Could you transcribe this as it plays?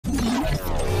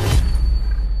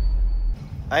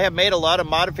I have made a lot of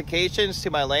modifications to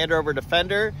my Land Rover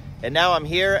Defender, and now I'm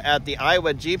here at the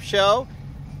Iowa Jeep Show.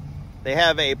 They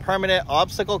have a permanent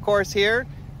obstacle course here.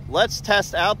 Let's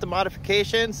test out the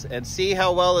modifications and see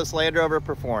how well this Land Rover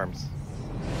performs.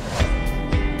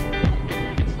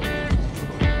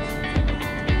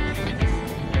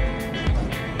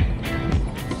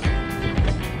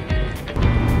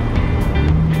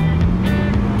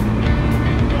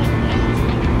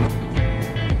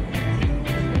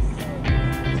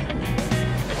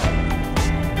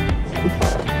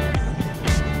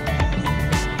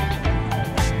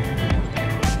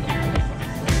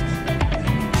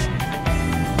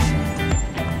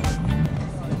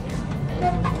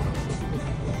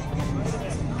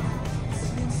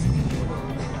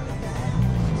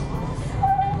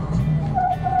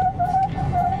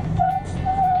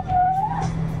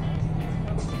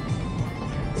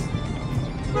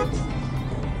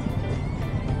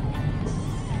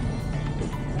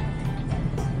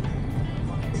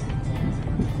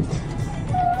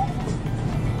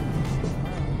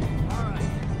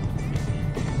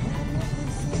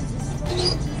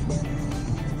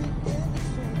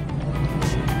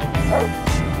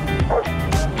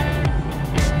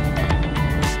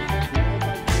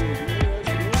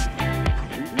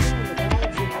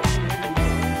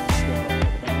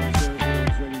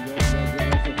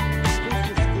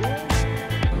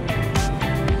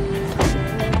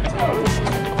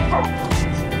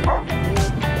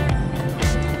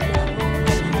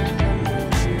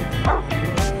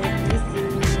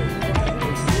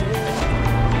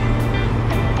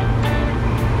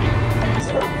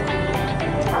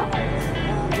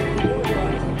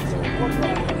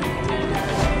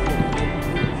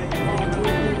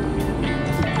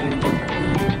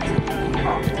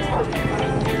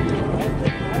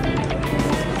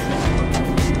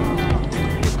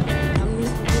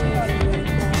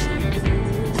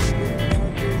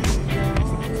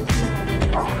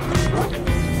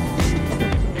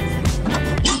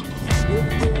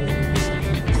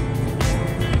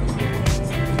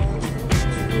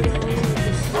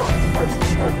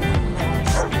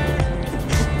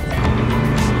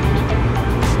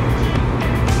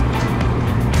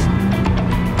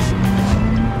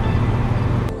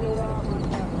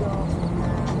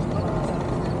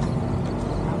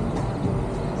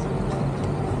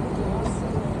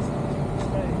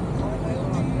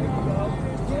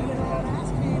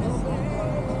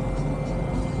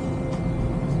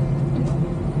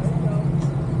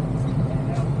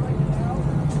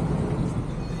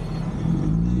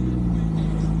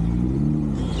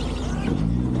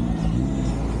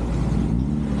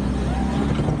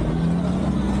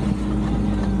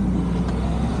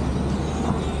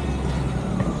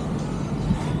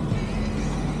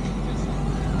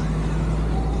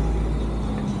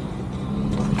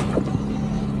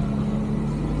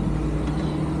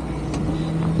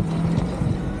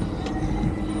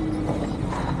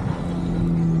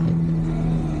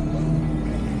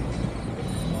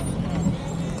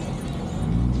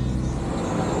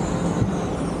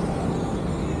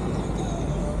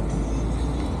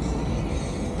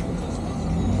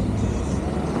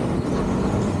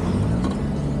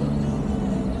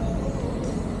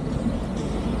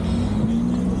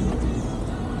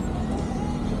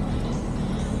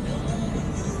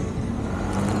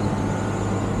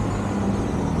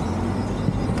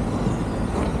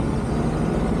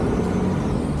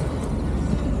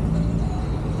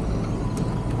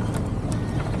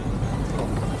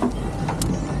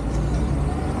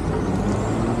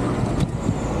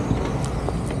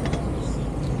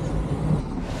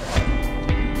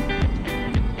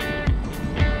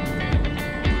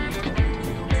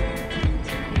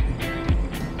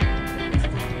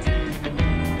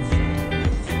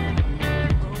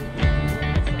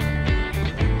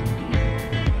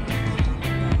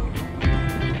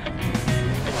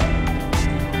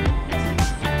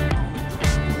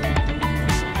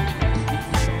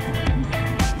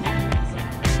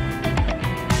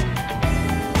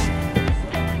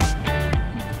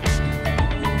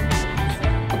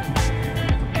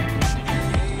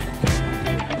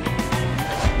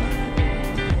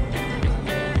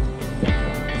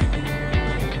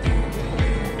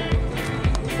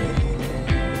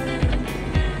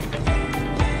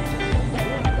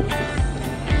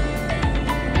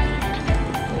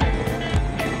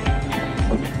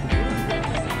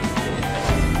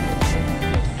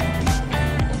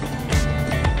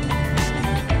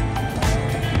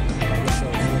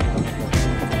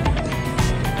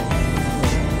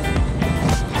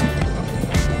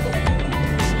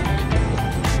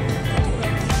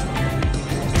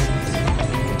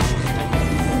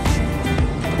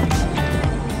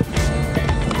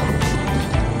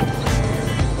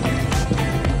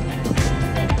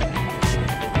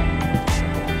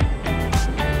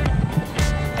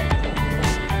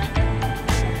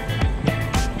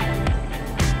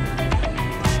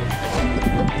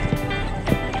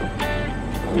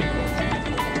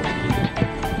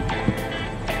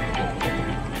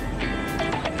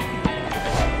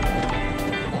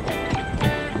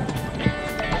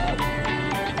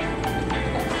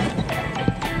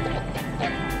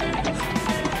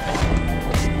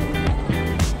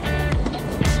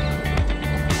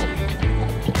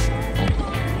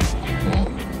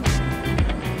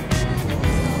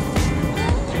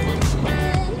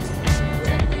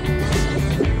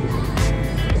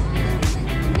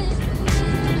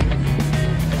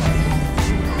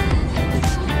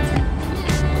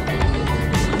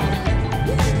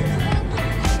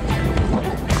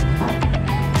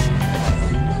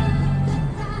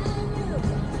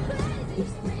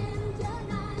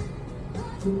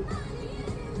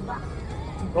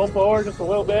 Pull forward just a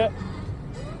little bit.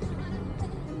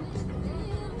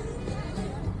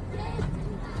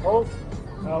 Hold.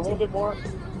 A little bit more.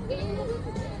 A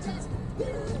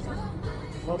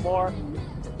little more.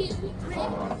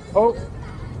 Oh,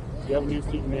 you have a new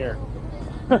seat in the air.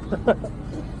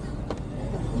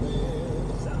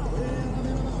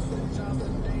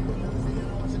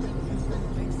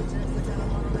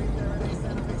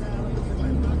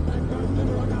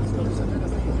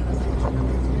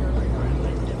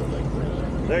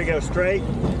 There you go, straight,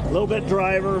 a little bit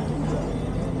driver.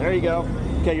 There you go.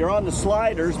 Okay, you're on the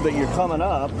sliders, but you're coming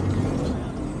up.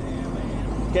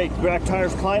 Okay, back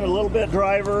tires climb a little bit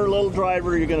driver, little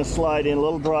driver, you're gonna slide in,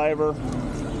 little driver,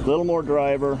 a little more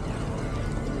driver.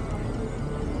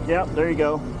 Yep, there you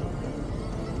go.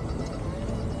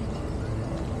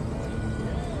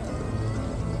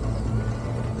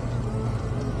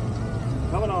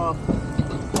 Coming off,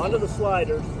 onto the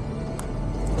sliders.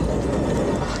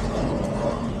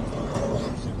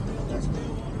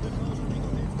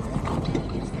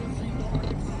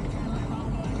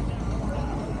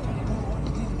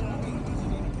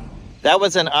 That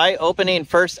was an eye-opening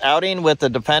first outing with the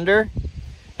Defender.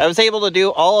 I was able to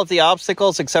do all of the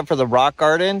obstacles except for the rock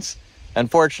gardens.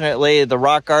 Unfortunately, the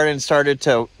rock garden started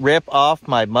to rip off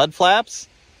my mud flaps.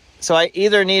 So I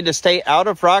either need to stay out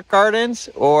of rock gardens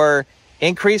or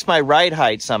increase my ride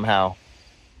height somehow.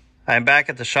 I'm back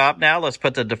at the shop now. Let's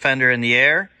put the Defender in the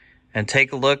air and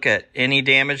take a look at any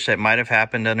damage that might have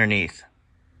happened underneath.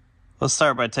 Let's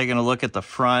start by taking a look at the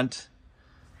front.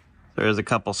 There's a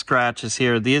couple scratches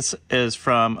here. This is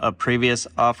from a previous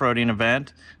off-roading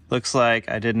event. Looks like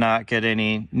I did not get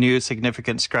any new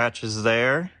significant scratches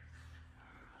there.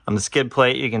 On the skid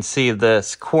plate, you can see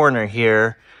this corner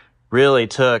here really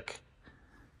took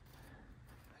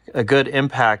a good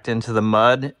impact into the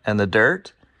mud and the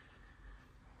dirt.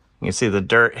 You can see the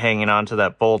dirt hanging onto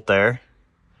that bolt there.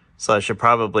 So I should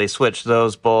probably switch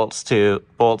those bolts to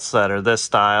bolts that are this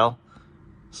style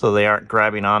so they aren't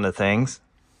grabbing onto things.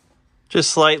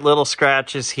 Just slight little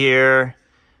scratches here,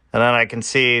 and then I can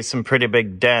see some pretty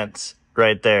big dents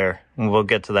right there, and we'll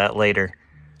get to that later.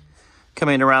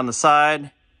 Coming around the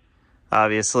side,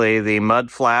 obviously the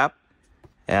mud flap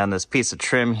and this piece of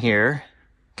trim here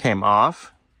came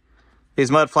off. These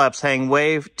mud flaps hang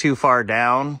way too far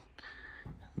down,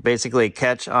 basically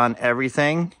catch on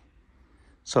everything,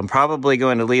 so I'm probably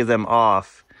going to leave them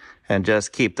off and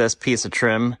just keep this piece of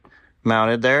trim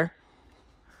mounted there.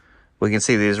 We can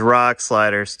see these rock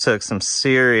sliders took some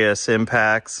serious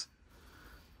impacts.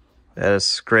 That is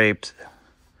scraped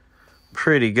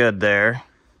pretty good there.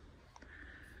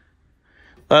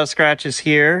 A lot of scratches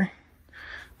here,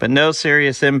 but no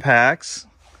serious impacts.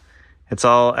 It's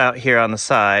all out here on the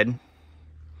side.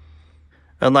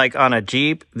 Unlike on a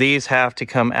Jeep, these have to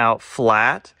come out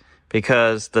flat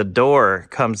because the door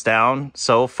comes down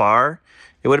so far.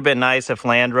 It would have been nice if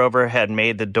Land Rover had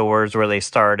made the doors where they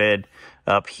started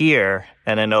up here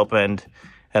and then opened,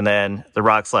 and then the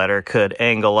rock slider could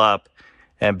angle up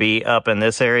and be up in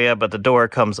this area, but the door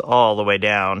comes all the way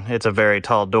down. It's a very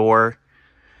tall door,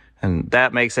 and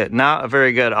that makes it not a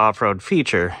very good off-road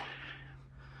feature.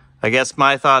 I guess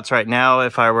my thoughts right now,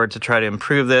 if I were to try to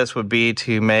improve this, would be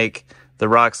to make the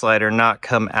rock slider not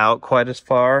come out quite as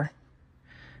far.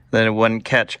 Then it wouldn't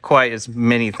catch quite as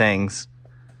many things.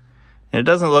 It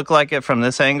doesn't look like it from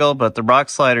this angle, but the rock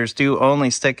sliders do only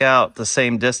stick out the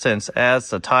same distance as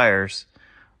the tires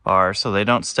are, so they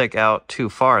don't stick out too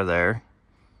far there.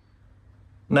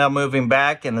 Now moving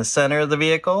back in the center of the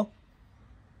vehicle.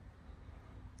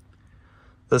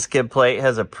 The skid plate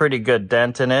has a pretty good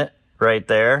dent in it right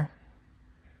there.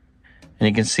 And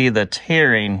you can see the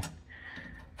tearing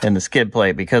in the skid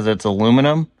plate because it's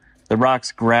aluminum. The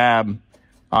rocks grab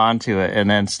onto it and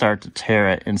then start to tear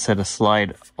it instead of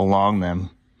slide along them.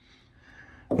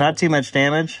 Not too much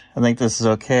damage. I think this is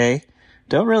okay.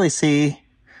 Don't really see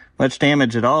much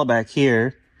damage at all back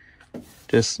here.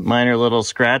 Just minor little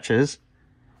scratches.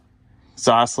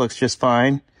 Exhaust looks just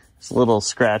fine. There's a little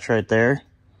scratch right there.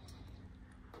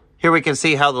 Here we can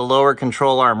see how the lower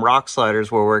control arm rock sliders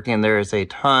were working. There is a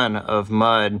ton of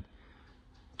mud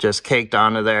just caked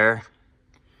onto there.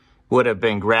 Would have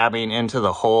been grabbing into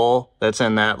the hole that's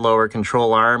in that lower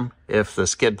control arm if the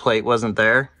skid plate wasn't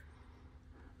there.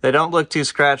 They don't look too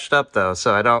scratched up though,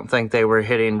 so I don't think they were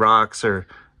hitting rocks or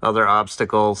other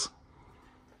obstacles.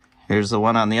 Here's the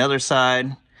one on the other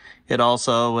side. It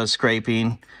also was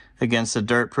scraping against the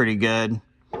dirt pretty good.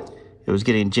 It was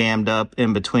getting jammed up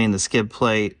in between the skid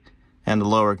plate and the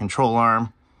lower control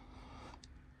arm.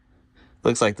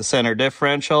 Looks like the center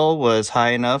differential was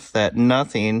high enough that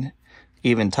nothing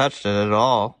even touched it at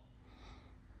all.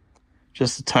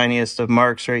 Just the tiniest of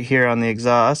marks right here on the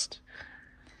exhaust.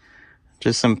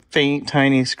 Just some faint,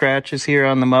 tiny scratches here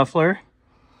on the muffler.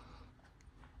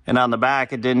 And on the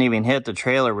back, it didn't even hit the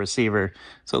trailer receiver.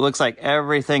 So it looks like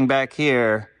everything back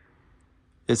here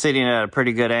is sitting at a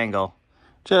pretty good angle.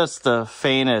 Just the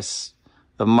faintest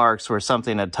of marks where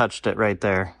something had touched it right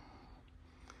there.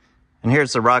 And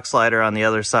here's the rock slider on the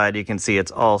other side. You can see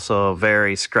it's also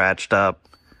very scratched up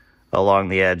along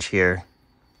the edge here.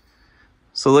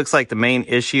 So it looks like the main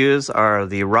issues are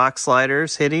the rock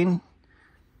sliders hitting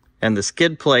and the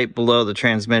skid plate below the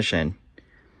transmission.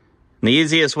 And the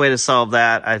easiest way to solve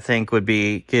that, I think, would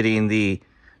be getting the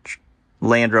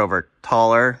Land Rover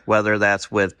taller, whether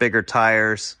that's with bigger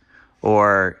tires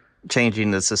or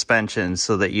changing the suspension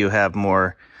so that you have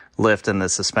more lift in the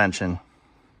suspension.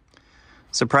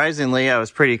 Surprisingly, I was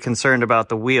pretty concerned about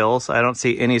the wheels. I don't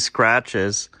see any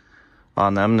scratches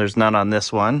on them. There's none on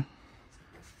this one.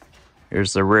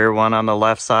 Here's the rear one on the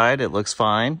left side. It looks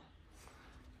fine.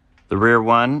 The rear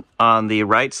one on the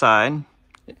right side,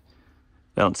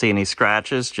 don't see any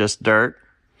scratches, just dirt.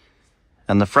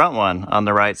 And the front one on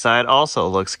the right side also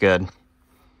looks good. You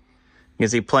can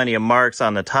see plenty of marks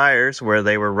on the tires where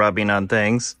they were rubbing on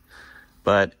things,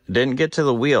 but it didn't get to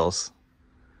the wheels.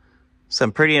 So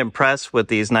I'm pretty impressed with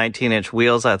these 19-inch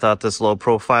wheels. I thought this low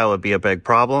profile would be a big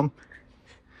problem.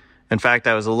 In fact,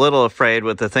 I was a little afraid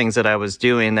with the things that I was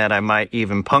doing that I might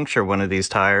even puncture one of these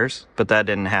tires, but that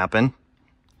didn't happen.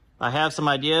 I have some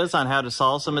ideas on how to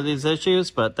solve some of these issues,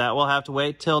 but that will have to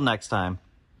wait till next time.